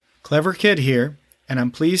Kleverkid here, and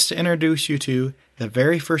I'm pleased to introduce you to the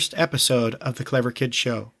very first episode of the Kleverkid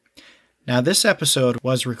Show. Now, this episode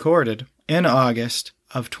was recorded in August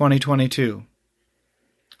of 2022.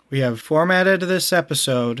 We have formatted this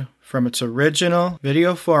episode from its original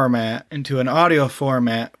video format into an audio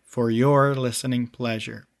format for your listening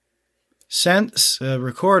pleasure. Since the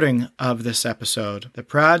recording of this episode, the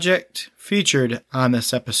project featured on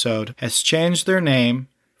this episode has changed their name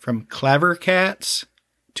from Kleverkats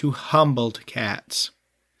to Humbled Cats.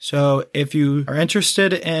 So if you are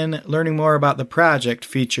interested in learning more about the project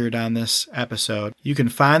featured on this episode, you can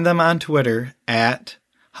find them on Twitter at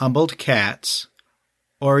Humbled Cats,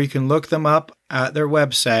 or you can look them up at their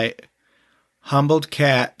website,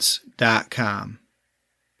 humbledcats.com.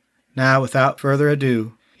 Now, without further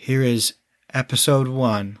ado, here is Episode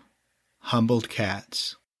 1, Humbled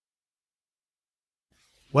Cats.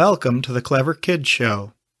 Welcome to the Kleverkid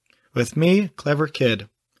Show, with me, Kleverkid.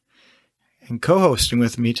 And co-hosting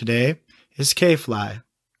with me today is K-Fly.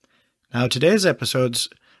 Now, today's episode's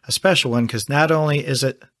a special one because not only is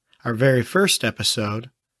it our very first episode,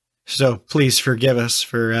 so please forgive us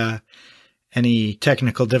for any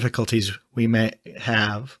technical difficulties we may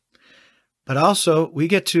have, but also we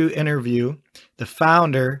get to interview the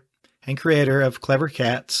founder and creator of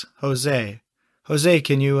Kleverkats, Jose. Jose,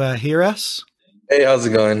 can you hear us? Hey, how's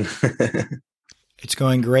it going? It's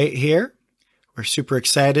going great here. We're super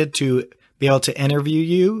excited to be able to interview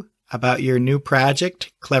you about your new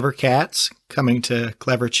project, Kleverkats, coming to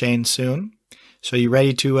Clever Chain soon. So you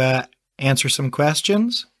ready to answer some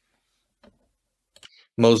questions?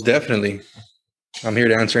 Most definitely. I'm here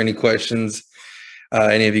to answer any questions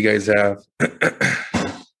any of you guys have.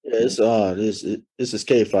 This is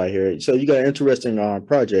K-Fi here. So you got an interesting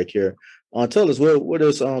project here. Tell us what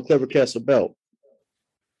is Kleverkats about?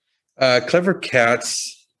 Kleverkats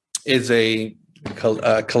is a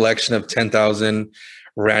collection of 10,000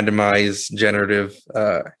 randomized generative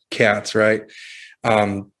cats, right?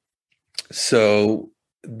 So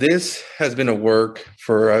this has been a work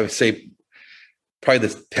for, I would say, probably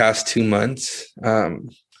the past 2 months.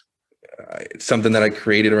 It's something that I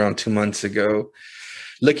created around 2 months ago.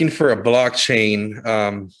 Looking for a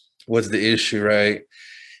blockchain was the issue, right?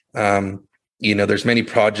 There's many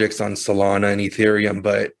projects on Solana and Ethereum,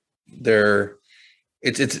 but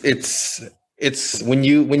it's when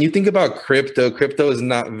you think about crypto is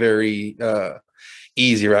not very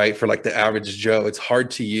easy, right? For like the average Joe, it's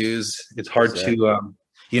hard to use. It's hard to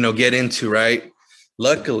get into, right?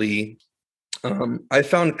 Luckily, I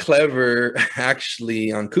found Clever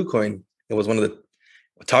actually on KuCoin. It was one of the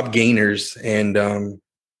top gainers, and I'm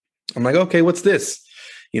like, okay, what's this?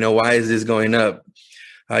 Why is this going up?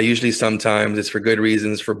 Usually, sometimes it's for good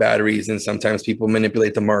reasons, for bad reasons. Sometimes people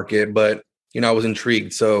manipulate the market, but I was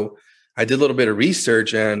intrigued, so I did a little bit of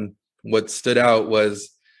research, and what stood out was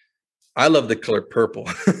I love the color purple.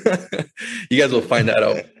 You guys will find that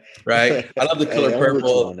out, right? I love the color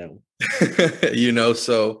purple.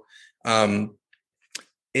 So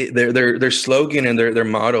their slogan and their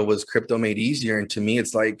motto was "Crypto made easier," and to me,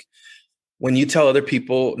 it's like when you tell other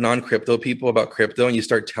people, non-crypto people, about crypto, and you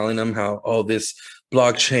start telling them how this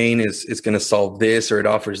blockchain is going to solve this or it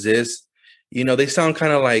offers this, they sound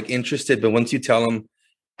kind of like interested, but once you tell them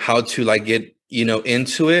how to like get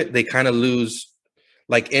into it, they kind of lose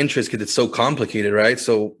like interest because it's so complicated, right?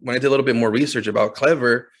 So when I did a little bit more research about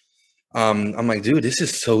Clever, I'm like, dude, this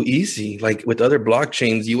is so easy. Like with other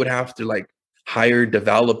blockchains, you would have to like hire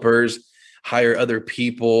developers, hire other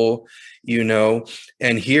people,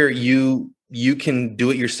 and here you can do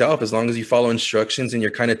it yourself as long as you follow instructions and you're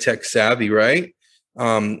kind of tech savvy, right?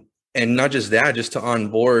 And not just that, just to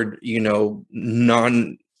onboard,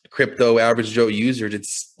 non-crypto average Joe users,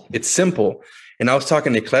 it's simple. And I was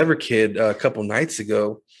talking to Kleverkid a couple nights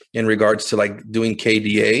ago in regards to like doing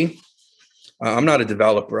KDA. I'm not a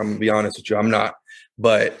developer. I'm gonna be honest with you. I'm not.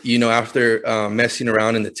 But, after messing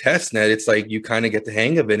around in the test net, it's like you kind of get the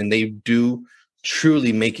hang of it, and they do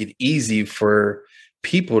truly make it easy for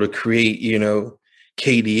people to create,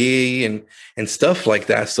 KDA and stuff like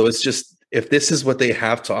that. So it's just, if this is what they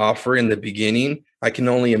have to offer in the beginning, I can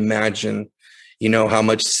only imagine, how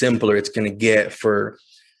much simpler it's going to get for,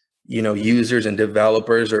 users and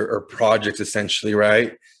developers or projects essentially.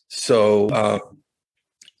 Right. So, I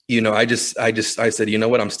said, you know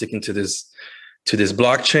what, I'm sticking to this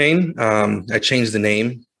blockchain. I changed the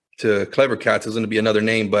name to Kleverkats. It was going to be another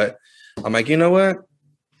name, but I'm like, you know what?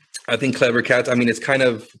 I think Kleverkats, I mean, it's kind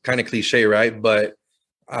of cliche, right? But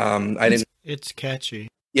it's catchy.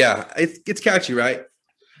 Yeah, it's catchy, right?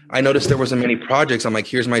 I noticed there wasn't many projects. I'm like,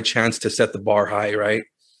 here's my chance to set the bar high, right?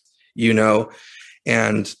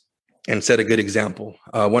 And and set a good example.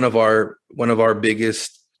 One of our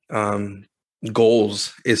biggest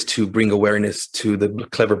goals is to bring awareness to the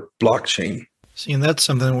Clever blockchain. See, and that's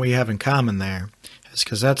something we have in common there, is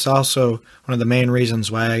because that's also one of the main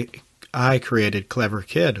reasons why I created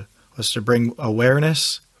Kleverkid, was to bring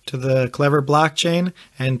awareness to the Clever blockchain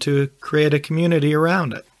and to create a community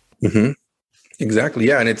around it. Mm-hmm. Exactly.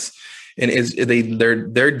 Yeah.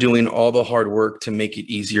 They're doing all the hard work to make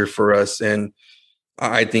it easier for us. And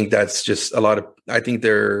I think that's just I think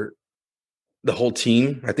the whole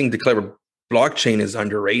team, I think the Clever blockchain is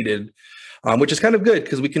underrated, which is kind of good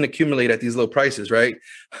because we can accumulate at these low prices, right?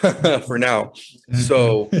 For now.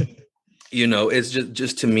 So, it's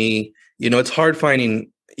just to me, it's hard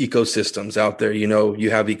finding ecosystems out there. You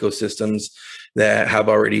have ecosystems that have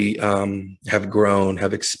already have grown,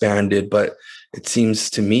 have expanded, but it seems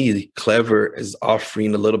to me Clever is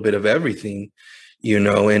offering a little bit of everything, in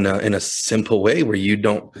a simple way where you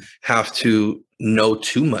don't have to know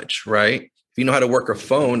too much, right? If you know how to work a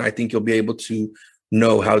phone, I think you'll be able to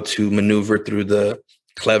know how to maneuver through the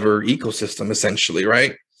Clever ecosystem, essentially,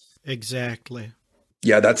 right? Exactly.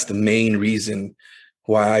 Yeah, that's the main reason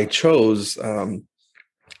why I chose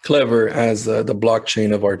Clever as the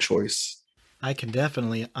blockchain of our choice. I can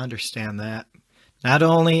definitely understand that. Not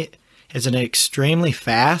only is it extremely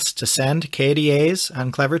fast to send KDAs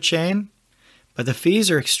on Clever Chain, but the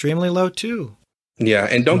fees are extremely low too. Yeah,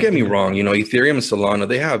 and don't get me wrong, Ethereum and Solana,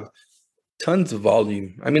 they have tons of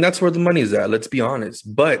volume. I mean, that's where the money is at, let's be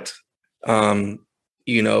honest. But, I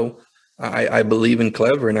believe in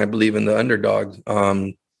Clever and I believe in the underdog.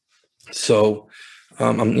 So,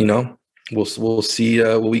 we'll see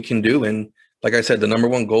what we can do. And like I said, the number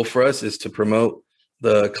one goal for us is to promote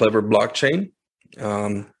the Clever blockchain.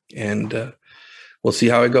 And we'll see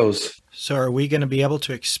how it goes. So are we going to be able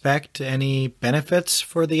to expect any benefits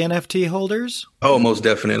for the NFT holders? Oh, most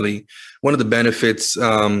definitely. One of the benefits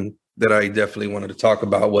that I definitely wanted to talk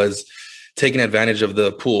about was taking advantage of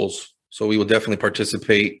the pools. So we will definitely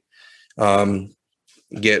participate,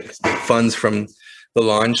 get funds from the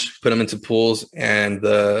launch, put them into pools, and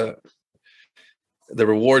the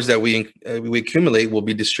rewards that we accumulate will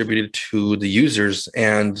be distributed to the users.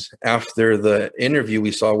 And after the interview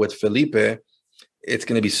we saw with Felipe, it's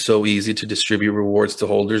going to be so easy to distribute rewards to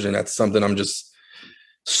holders. And that's something I'm just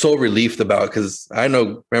so relieved about, because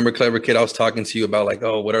remember Kleverkid, I was talking to you about like,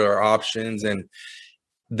 oh, what are our options? And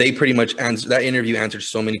they pretty much that interview answered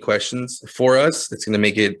so many questions for us. It's going to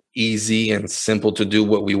make it easy and simple to do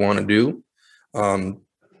what we want to do.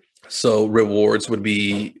 So rewards would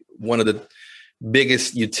be one of the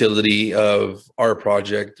biggest utility of our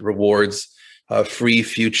project. Rewards, free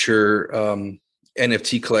future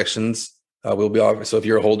NFT collections will be offered. So if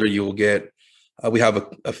you're a holder, you will get, we have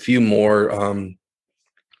a few more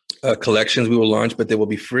collections we will launch, but they will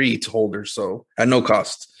be free to holders, so at no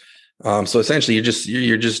cost. So essentially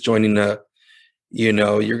you're just joining the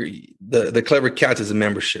Clever Cats is a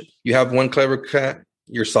membership. You have one Clever Cat,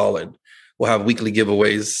 you're solid. We'll have weekly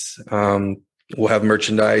giveaways. We'll have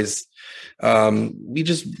merchandise. We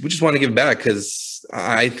just want to give back, because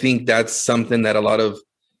I think that's something that a lot of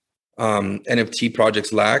NFT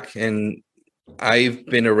projects lack. And I've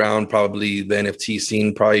been around probably the NFT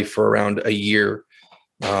scene probably for around a year.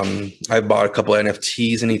 I bought a couple of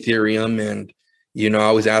NFTs in Ethereum, and I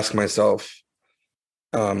always ask myself,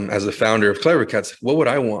 as the founder of Clever Cats, what would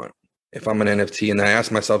I want if I'm an NFT? And I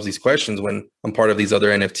ask myself these questions when I'm part of these other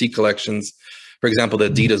NFT collections. For example, the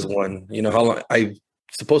Adidas one. How long I'm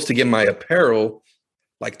supposed to get my apparel?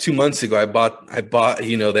 Like 2 months ago, I bought the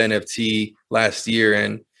NFT last year,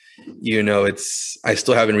 and I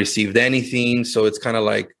still haven't received anything. So it's kind of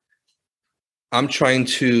like I'm trying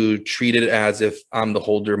to treat it as if I'm the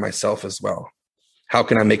holder myself as well. How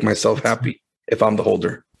can I make myself happy if I'm the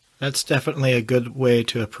holder? That's definitely a good way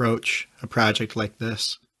to approach a project like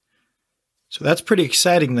this. So that's pretty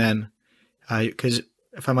exciting then, because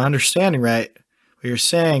if I'm understanding right, what you're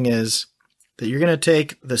saying is that you're going to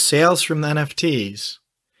take the sales from the NFTs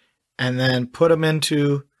and then put them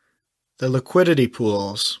into the liquidity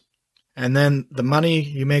pools. And then the money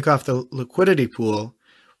you make off the liquidity pool,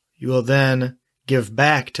 you will then give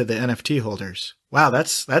back to the NFT holders. Wow,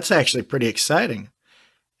 that's actually pretty exciting.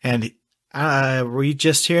 And were we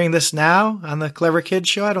just hearing this now on the Kleverkid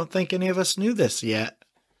show? I don't think any of us knew this yet.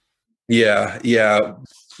 Yeah.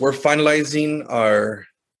 We're finalizing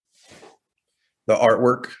the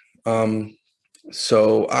artwork.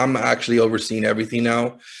 So I'm actually overseeing everything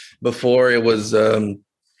now. Before it was a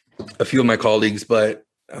few of my colleagues, but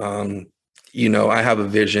I have a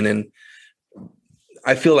vision, and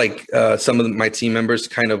I feel like some of my team members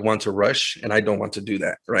kind of want to rush, and I don't want to do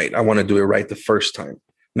that. Right. I want to do it right the first time.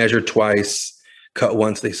 measure twice, cut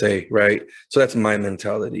once, they say, right? So that's my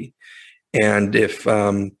mentality. And if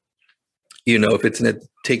if it's going to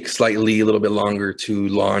take slightly a little bit longer to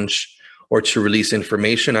launch or to release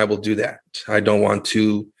information, I will do that. I don't want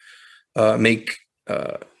to make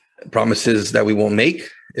promises that we won't make.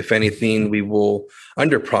 If anything, we will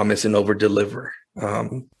under promise and over deliver.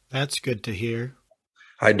 That's good to hear.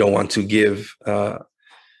 I don't want to give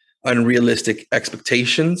unrealistic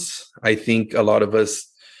expectations. I think a lot of us,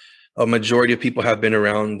 a majority of people have been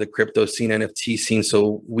around the crypto scene, NFT scene,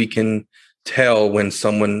 so we can tell when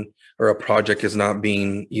someone or a project is not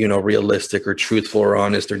being, realistic or truthful or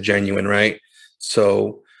honest or genuine, right?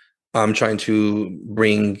 So I'm trying to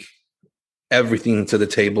bring everything to the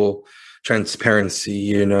table,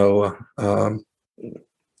 transparency, So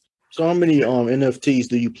how many NFTs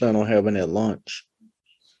do you plan on having at launch?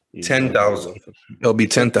 10,000. It'll be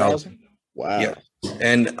 10,000. Wow. Yeah.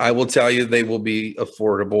 And I will tell you, they will be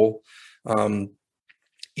affordable. And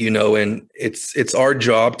it's our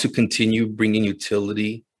job to continue bringing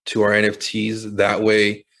utility to our NFTs. That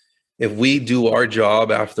way, if we do our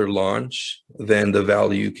job after launch, then the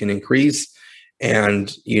value can increase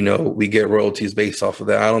and, we get royalties based off of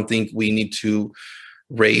that. I don't think we need to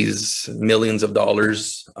raise millions of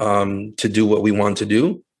dollars to do what we want to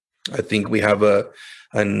do. I think we have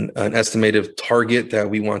an estimated target that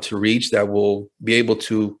we want to reach that will be able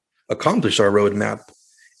to accomplish our roadmap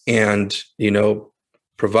and,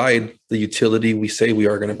 provide the utility we say we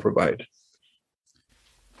are going to provide.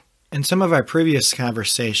 In some of our previous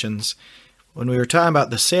conversations, when we were talking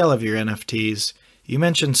about the sale of your NFTs, you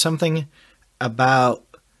mentioned something about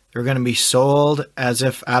they're going to be sold as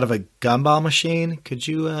if out of a gumball machine. Could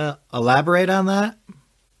you elaborate on that?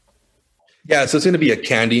 Yeah, so it's going to be a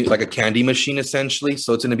candy machine, essentially.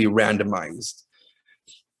 So it's going to be randomized.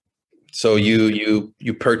 So you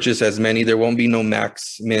purchase as many. There won't be no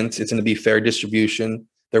max mints. It's going to be fair distribution.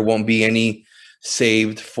 There won't be any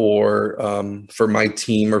saved for my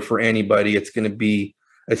team or for anybody. It's going to be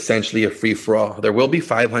essentially a free for all. There will be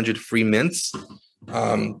 500 free mints.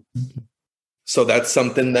 So that's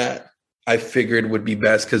something that I figured would be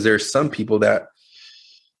best because there's some people that,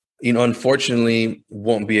 unfortunately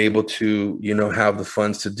won't be able to, have the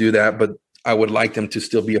funds to do that, but I would like them to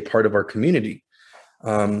still be a part of our community.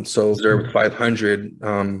 So there are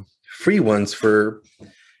 500 free ones for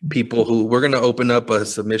people who we're going to open up a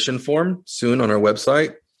submission form soon on our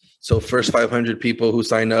website. So first 500 people who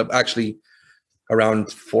sign up, actually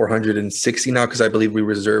around 460 now, because I believe we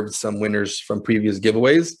reserved some winners from previous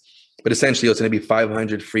giveaways, but essentially it's going to be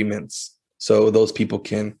 500 free mints. So those people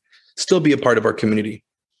can still be a part of our community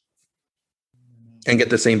and get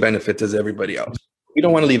the same benefits as everybody else. We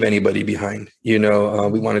don't want to leave anybody behind. We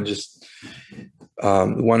want to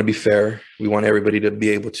we want to be fair. We want everybody to be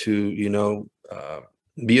able to,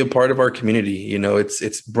 be a part of our community.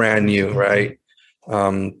 It's brand new, right?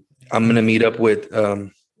 I'm going to meet up with,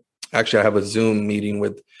 actually I have a Zoom meeting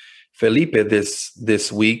with Felipe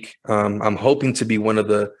this week. I'm hoping to be one of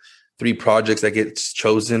the 3 projects that gets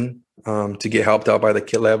chosen to get helped out by the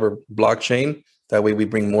Klever blockchain. That way we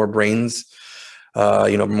bring more brains,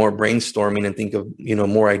 more brainstorming and think of,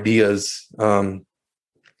 more ideas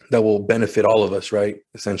that will benefit all of us, right?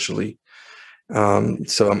 Essentially.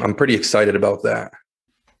 So I'm pretty excited about that.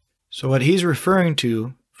 So what he's referring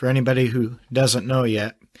to, for anybody who doesn't know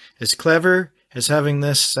yet, is Klever is having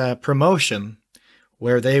this promotion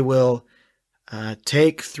where they will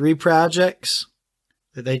take 3 projects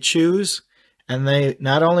that they choose, and they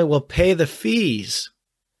not only will pay the fees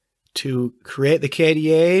to create the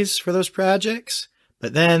KDAs for those projects,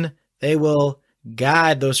 but then they will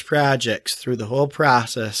guide those projects through the whole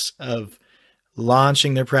process of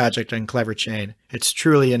launching their project on Klever Chain. It's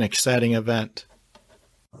truly an exciting event.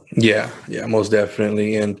 Yeah, most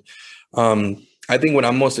definitely. And I think what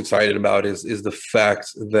I'm most excited about is the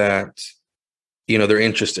fact that, they're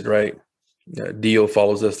interested, right? Dio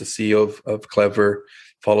follows us, the CEO of Klever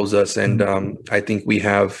follows us. And I think we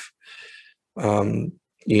have,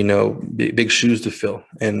 big shoes to fill.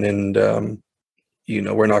 And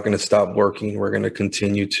we're not going to stop working. We're going to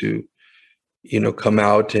continue to, come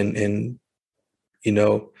out and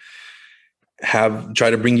try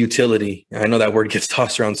to bring utility. I know that word gets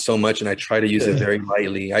tossed around so much, and I try to use it very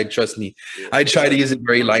lightly. Trust me, I try to use it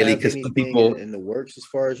very lightly because some people in the works as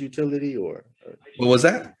far as utility or what was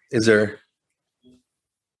that? Is there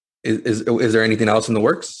anything else in the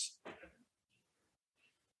works?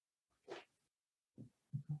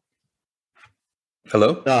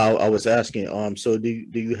 Hello? No, I was asking. So do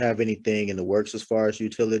you have anything in the works as far as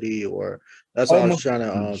utility, or that's what I was trying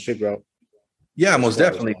to figure out. Yeah, as most far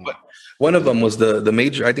as definitely. But one of them was the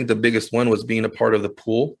major. I think the biggest one was being a part of the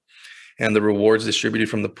pool, and the rewards distributed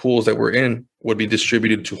from the pools that we're in would be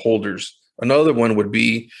distributed to holders. Another one would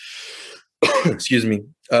be, excuse me,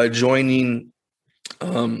 joining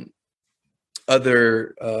um,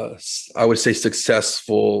 other, I would say,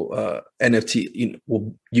 successful NFT,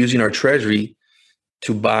 using our treasury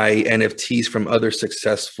to buy NFTs from other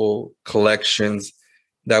successful collections.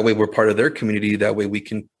 That way, we're part of their community. That way, we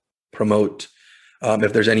can promote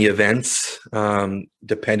if there's any events,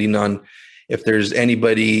 depending on if there's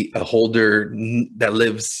anybody, a holder that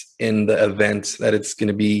lives in the event that it's going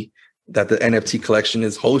to be that the NFT collection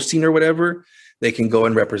is hosting or whatever, they can go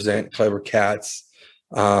and represent Clever Cats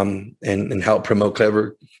and help promote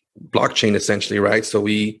Clever blockchain, essentially, right? So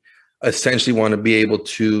we essentially want to be able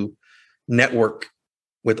to network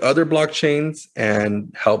with other blockchains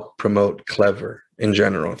and help promote Clever in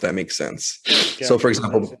general, if that makes sense. So, for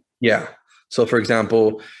example, yeah. So, for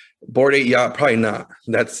example, Bored Ape Yacht, probably not.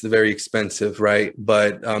 That's very expensive, right?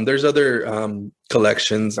 But there's other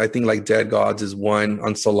collections. I think like Dead Gods is one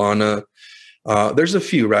on Solana. There's a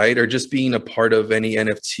few, right? Or just being a part of any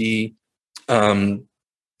NFT,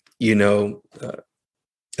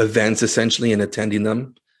 events essentially and attending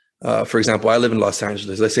them. For example, I live in Los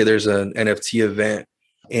Angeles. Let's say there's an NFT event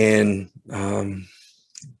in,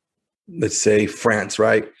 let's say France,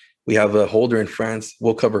 right? We have a holder in France.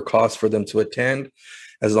 We'll cover costs for them to attend,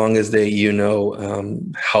 as long as they,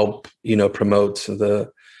 help, promote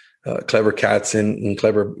the Clever Cats and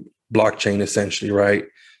Clever blockchain, essentially, right?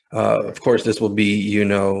 Of course, this will be,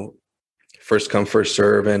 first come, first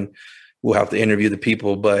serve, and we'll have to interview the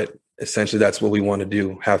people, but essentially that's what we want to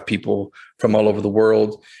do, have people from all over the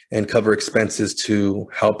world and cover expenses to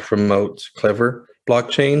help promote Clever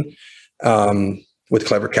blockchain with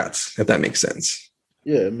Clever Cats, if that makes sense.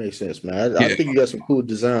 Yeah, it makes sense, man. I think you got some cool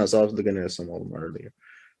designs. I was looking at some of them earlier.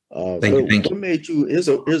 Thank you. What made you? Here's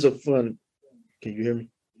a fun. Can you hear me?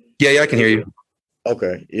 Yeah, I can hear you.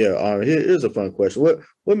 Okay, yeah. Here's a fun question.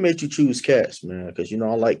 What made you choose cats, man? Because I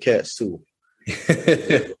like cats too.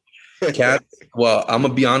 Cats. Well, I'm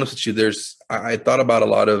gonna be honest with you. I thought about a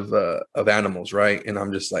lot of animals, right? And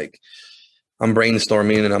I'm just like, I'm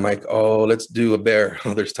brainstorming, and I'm like, oh, let's do a bear.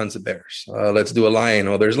 Oh, there's tons of bears. Let's do a lion.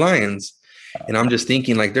 Oh, there's lions. And I'm just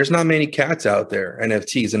thinking, like, there's not many cats out there,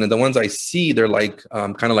 NFTs, and the ones I see, they're like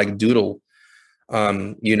kind of like doodle,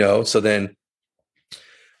 So then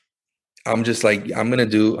I'm just like, I'm gonna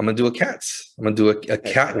do a cats. I'm gonna do a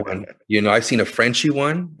cat one. I've seen a Frenchie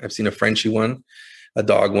one. A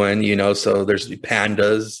dog one. So there's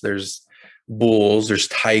pandas, there's bulls, there's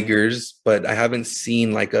tigers, but I haven't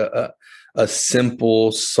seen like a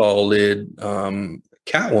simple, solid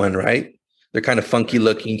cat one, right? They're kind of funky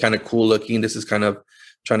looking, kind of cool looking. This is kind of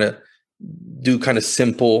trying to do kind of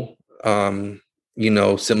simple,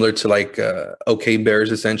 similar to like OK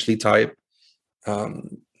Bears essentially type.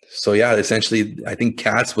 So yeah, essentially, I think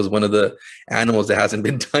cats was one of the animals that hasn't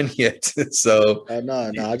been done yet. So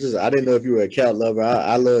no, I didn't know if you were a cat lover.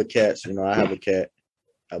 I love cats. I have a cat.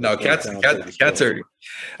 No, cats are.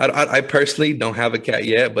 I personally don't have a cat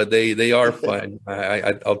yet, but they are fun.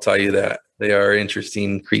 I'll tell you that they are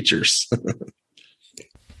interesting creatures.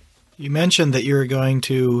 You mentioned that you were going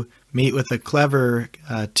to meet with a Clever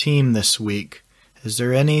team this week. Is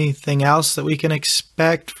there anything else that we can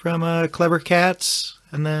expect from Clever Cats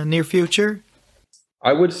in the near future?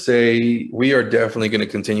 I would say we are definitely going to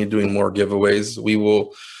continue doing more giveaways.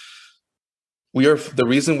 The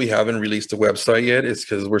reason we haven't released a website yet is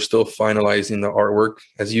because we're still finalizing the artwork.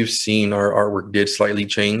 As you've seen, our artwork did slightly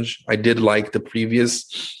change. I did like the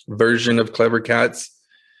previous version of Clever Cats.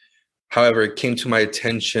 However, it came to my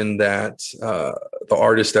attention that the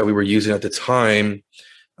artist that we were using at the time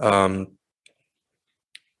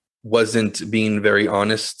wasn't being very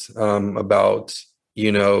honest about,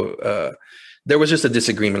 there was just a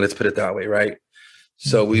disagreement. Let's put it that way, right?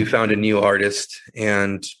 So we found a new artist,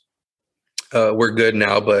 and we're good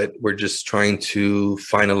now, but we're just trying to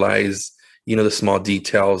finalize, the small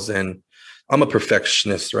details. And I'm a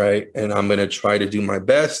perfectionist, right? And I'm going to try to do my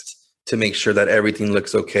best to make sure that everything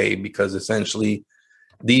looks okay, because essentially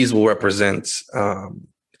these will represent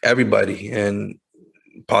everybody, and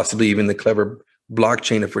possibly even the Clever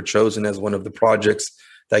blockchain if we're chosen as one of the projects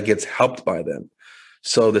that gets helped by them.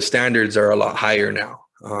 So the standards are a lot higher now.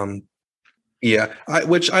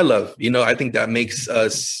 Which I love. I think that makes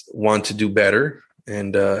us want to do better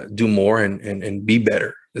and do more and be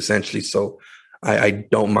better, essentially. So I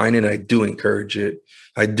don't mind it. I do encourage it.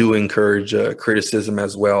 I do encourage criticism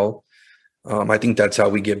as well. I think that's how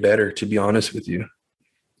we get better, to be honest with you.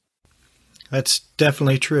 That's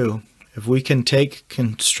definitely true. If we can take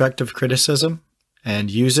constructive criticism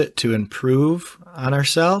and use it to improve on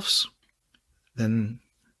ourselves, then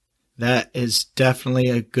that is definitely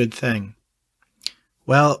a good thing.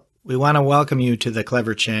 Well, we want to welcome you to the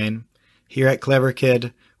Clever Chain. Here at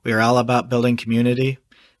Kleverkid, we are all about building community.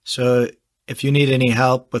 So if you need any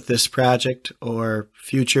help with this project or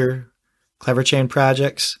future Clever Chain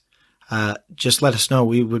projects, just let us know.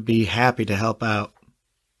 We would be happy to help out.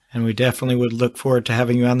 And we definitely would look forward to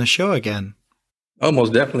having you on the show again. Oh,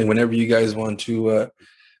 most definitely. Whenever you guys want to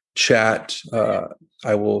chat,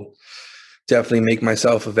 I will definitely make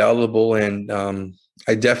myself available. And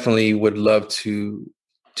I definitely would love to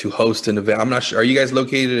host an event. I'm not sure. Are you guys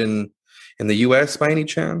located in the U.S. by any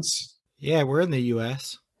chance? Yeah, we're in the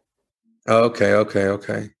U.S.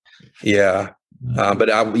 Okay. Yeah.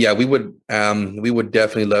 But we would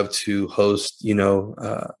definitely love to host,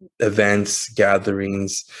 events,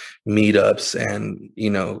 gatherings, meetups, and,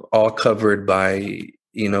 all covered by,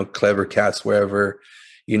 Clever Cats, wherever,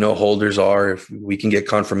 holders are. If we can get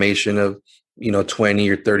confirmation of, 20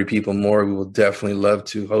 or 30 people more, we will definitely love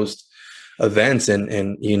to host events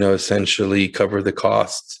and, essentially cover the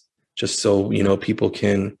costs just so, people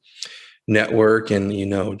can network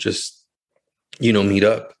and, just, meet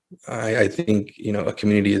up. I think, a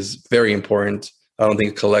community is very important. I don't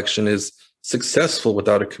think a collection is successful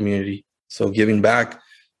without a community. So giving back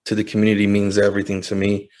to the community means everything to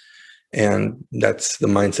me. And that's the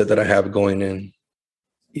mindset that I have going in.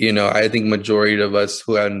 I think majority of us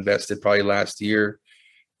who have invested probably last year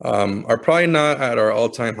are probably not at our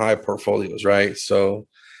all-time high portfolios, right? So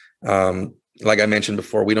like I mentioned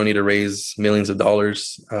before, we don't need to raise millions of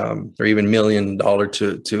dollars or even $1 million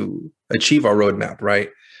to achieve our roadmap, right?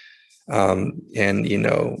 And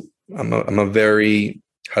I'm a very,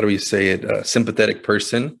 how do we say it, sympathetic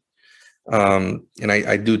person, and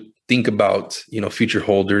I do think about future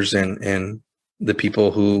holders and the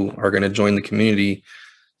people who are going to join the community.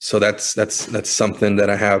 So that's something that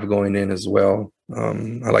I have going in as well.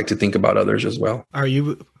 I like to think about others as well. Are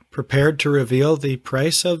you prepared to reveal the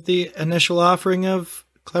price of the initial offering of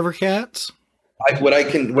Clever Cats? What I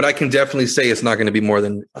can definitely say, it's not going to be more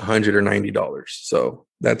than $100 or $90. So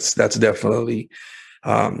that's definitely,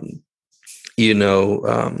 I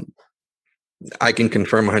can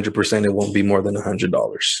confirm 100% it won't be more than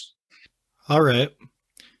 $100. All right.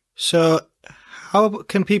 So how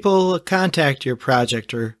can people contact your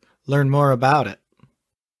project or learn more about it?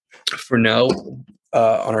 For now,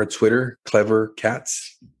 on our Twitter, Clever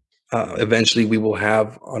Cats. Eventually, we will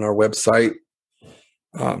have on our website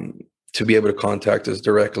to be able to contact us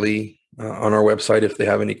directly on our website if they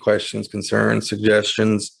have any questions, concerns,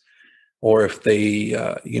 suggestions, or if they,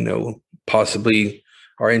 possibly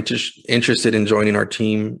are interested in joining our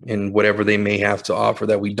team in whatever they may have to offer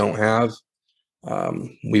that we don't have.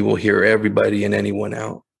 We will hear everybody and anyone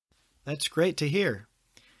out. That's great to hear.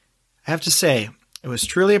 I have to say, it was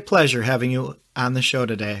truly a pleasure having you on the show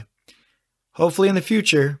today. Hopefully in the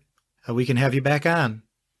future, we can have you back on.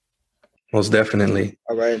 Most definitely.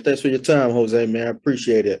 All right. And thanks for your time, Jose, man. I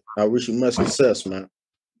appreciate it. I wish you much success, man.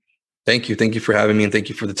 Thank you. Thank you for having me, and thank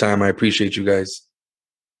you for the time. I appreciate you guys.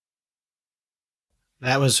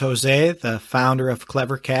 That was Jose, the founder of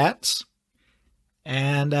Clever Cats.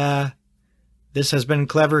 And this has been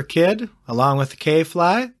Kleverkid, along with the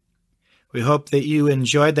K-Fly. We hope that you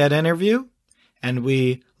enjoyed that interview, and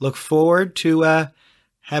we look forward to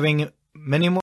having many more